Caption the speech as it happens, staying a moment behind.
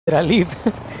Did I leave?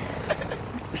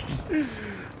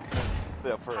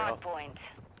 Yeah, for real.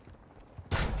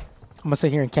 I'm gonna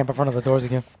sit here and camp in front of the doors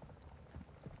again.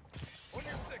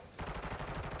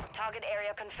 Target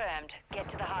area confirmed. Get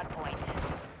to the hard point.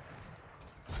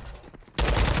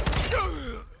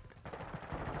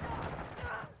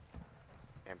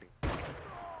 Camping.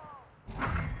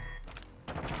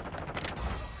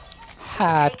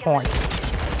 Hard point.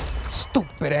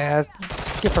 Stupid ass.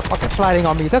 Skip for fucking sliding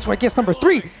on me. That's why it gets number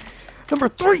 3. Number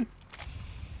 3.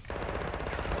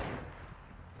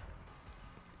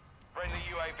 Friendly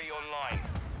UAV online.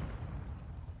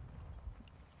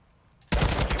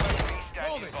 UAV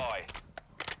standing by.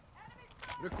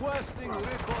 Requesting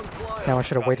recon flyover. Damn, I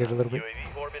should have waited a little bit.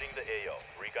 UAV orbiting the AO.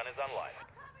 Recon is online.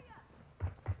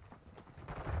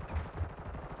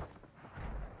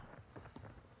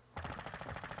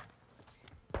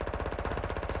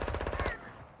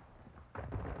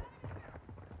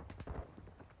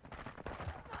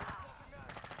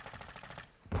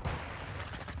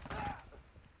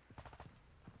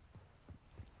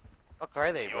 Fuck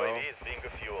are they, bro? UAV is being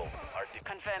fuel. RT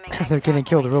Confirming. They're getting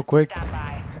killed real quick. Stand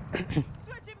by.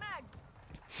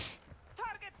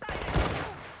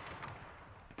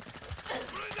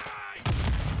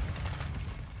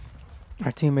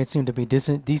 Our teammates seem to be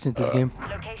decent this game.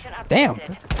 Location updated. Damn.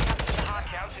 Capture the hard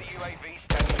counter UAV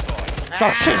standing by.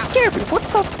 Oh shit, scared me. What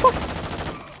the fuck?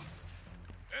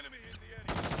 Enemy in the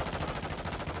area.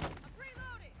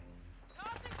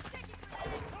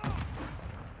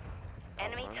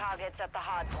 enemy targets at the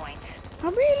hard point.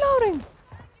 I'm reloading.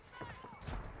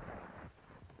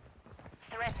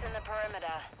 Threats in the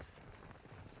perimeter.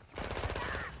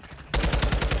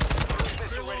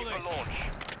 Missile ready for launch.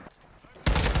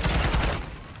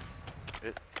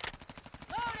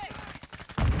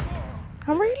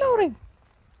 I'm reloading.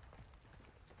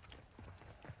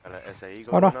 Got an SAE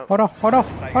Hold going on, up. hold on, hold on,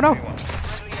 hold on.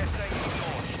 Friendly SAE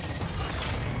launched.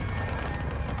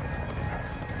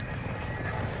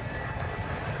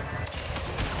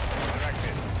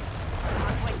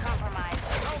 Hardpoint compromised.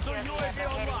 Secure the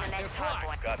locating the next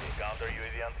hardpoint. Copy. Counter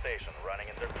UAV on station. Running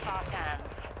in their Fast hands.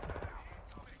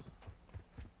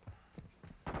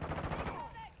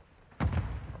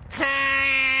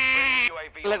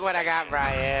 UAV Look what I got,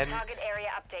 Brian. Target area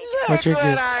updated. What you Look get?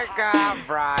 what I got,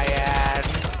 Brian.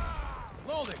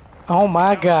 Loading. Oh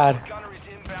my god. Gunner is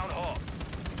inbound hot.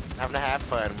 Time to have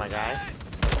fun, my guy.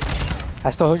 I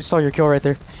still saw your kill right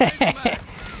there.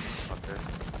 Fucker.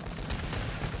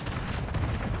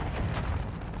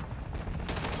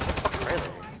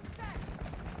 Really?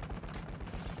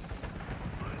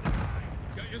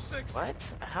 Got your 6. What?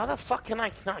 How the fuck can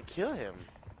I not kill him?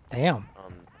 Damn.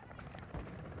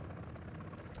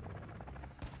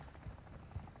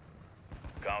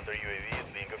 Counter UAV is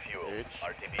being fueled. Bitch.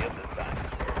 RTB at this time.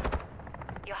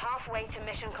 You're halfway to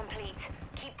mission complete.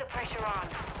 Keep the pressure on.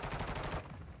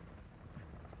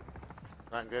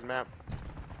 Not good map.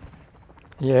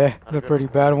 Yeah, it's a pretty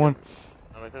bad one.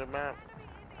 Not a good map.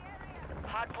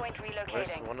 Hardpoint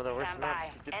relocating. One of the worst Stand maps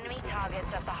by. to get Enemy this shit. targets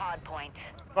at the hardpoint.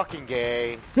 Fucking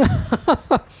gay.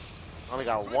 Only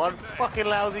got one fucking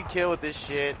lousy kill with this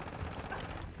shit.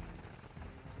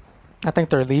 I think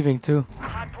they're leaving too.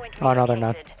 Hardpoint Oh, no, they're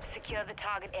not. relocated. Secure the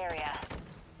target area.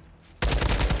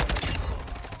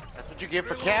 That's what you get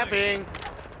for camping.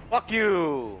 Fuck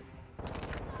you.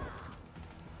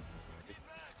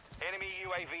 Enemy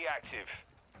UAV active.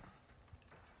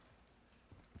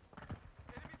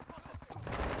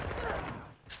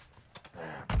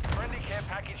 Friendly care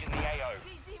package in the AO.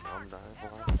 I'm dying.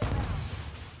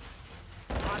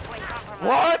 Hardpoint compromised.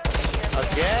 What? Secure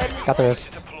the area. Again? Got the rest.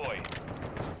 To deploy.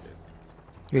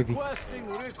 UAV. Requesting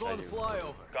recon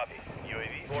flyover. Copy.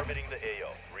 UAV orbiting the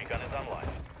AO. Recon is online.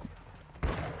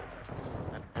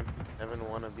 That MP7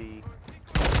 wannabe.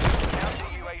 Counter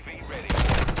UAV ready.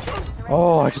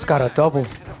 Oh, I just got a double. To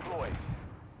deploy.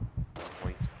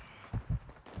 Points.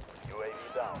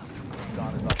 UAV down.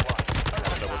 Recon is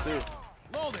offline. Double two.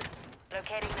 Loading.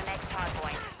 Locating the next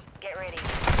hardpoint. Get ready.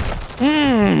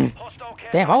 Mmm. Hostile care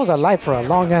Damn, I was alive for a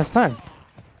long ass time.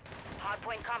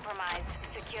 Hardpoint compromised.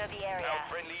 Secure the area. Now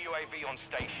friendly UAV on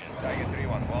station. Tiger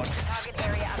 3-1. Watch. Target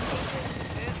area updated.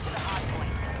 Move to the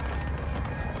hardpoint.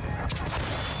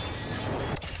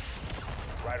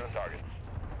 Right on target.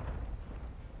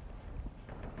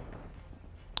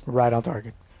 Right on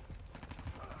target.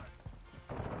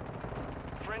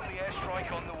 Friendly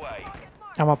airstrike on the way.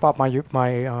 I'm gonna pop my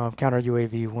counter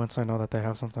UAV once I know that they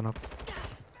have something up.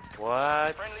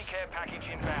 What? Friendly care package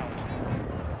inbound.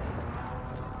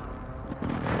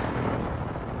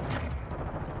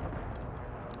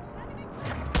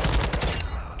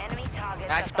 Enemy target.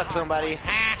 I stuck somebody.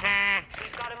 Ha ha.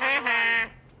 We've got him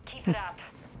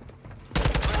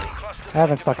I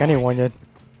haven't stuck anyone yet.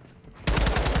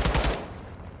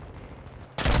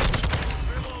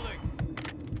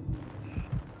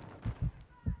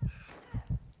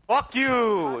 Fuck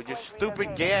you! You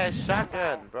stupid gay ass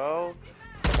shotgun, bro.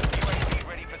 UAV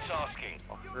ready for tasking.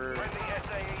 Fucker. Friendly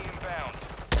SAE inbound.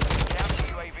 Counter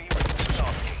UAV ready for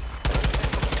tasking.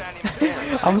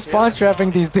 Standing I'm spawn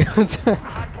trapping these dudes.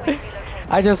 Hardpoint relocated.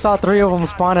 I just saw 3 of them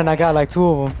spawn and I got like 2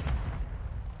 of them.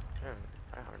 Damn,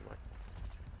 I heard one.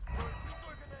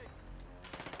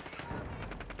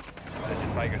 This is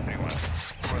Tiger 3-1.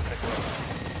 Rest in the perimeter.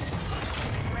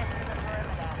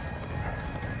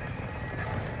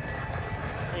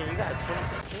 Hey, you got 20.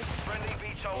 Friendly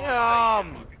VTOL on Damn!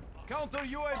 Counter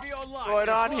UAV online. What's going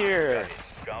on here?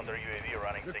 station. Counter UAV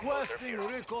running signal Requesting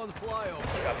interference. recon flyover.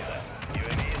 Copy that.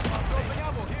 UAV is on Dropping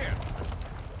ammo here.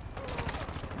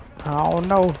 Oh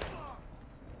no.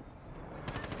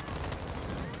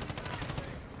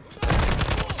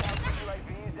 UAV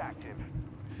is active.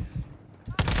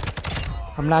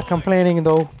 I'm not complaining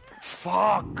though.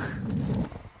 Fuck!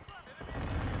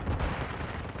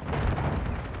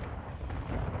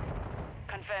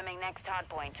 Confirming next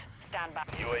hardpoint. Stand by.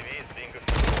 UAV is being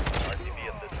configured. RTB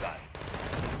at this time.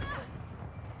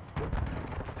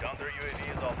 Counter UAV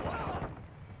is offline.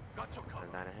 Turn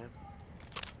down at him.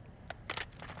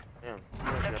 Damn.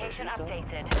 Location Veto?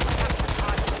 updated.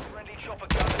 Friendly chopper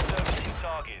gunner servicing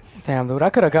targets. Damn dude, I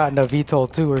could have gotten a VTOL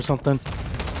too or something.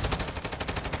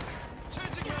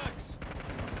 Changing max.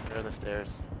 They're on the stairs.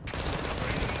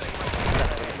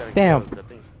 Damn. Kills, I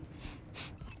think.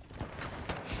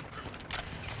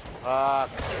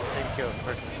 Same kill.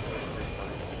 First.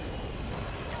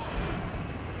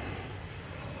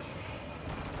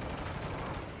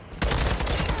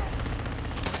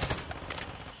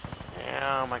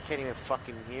 Damn, I can't even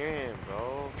fucking hear him,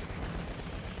 bro.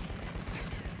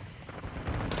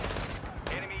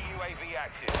 Enemy UAV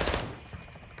active.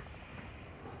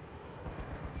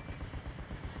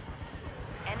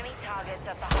 Enemy targets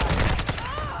at the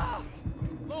hardpoint.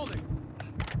 Loading.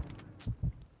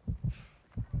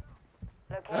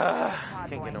 Location next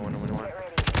Can't get hardpoint. no one, no one, no one. Get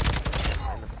ready.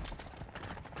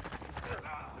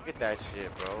 Look at that shit,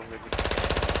 bro.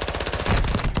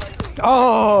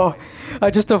 Oh! I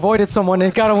just avoided someone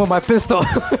and got him with my pistol.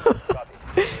 Target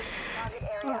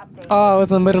area updated. Oh, I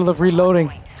was in the middle of reloading.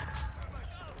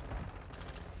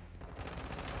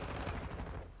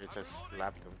 It just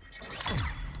slapped him.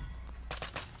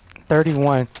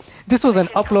 31. This was an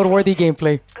upload-worthy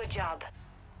gameplay. Good job.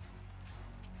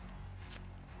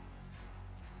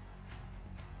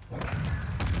 Damn,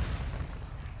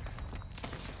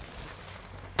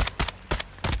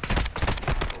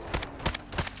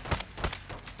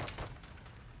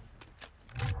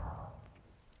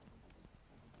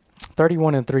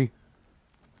 31-3.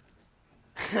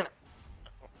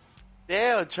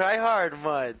 try hard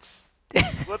much.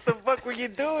 What the fuck were you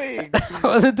doing? I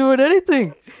wasn't doing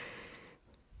anything.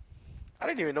 I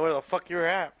didn't even know where the fuck you were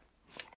at.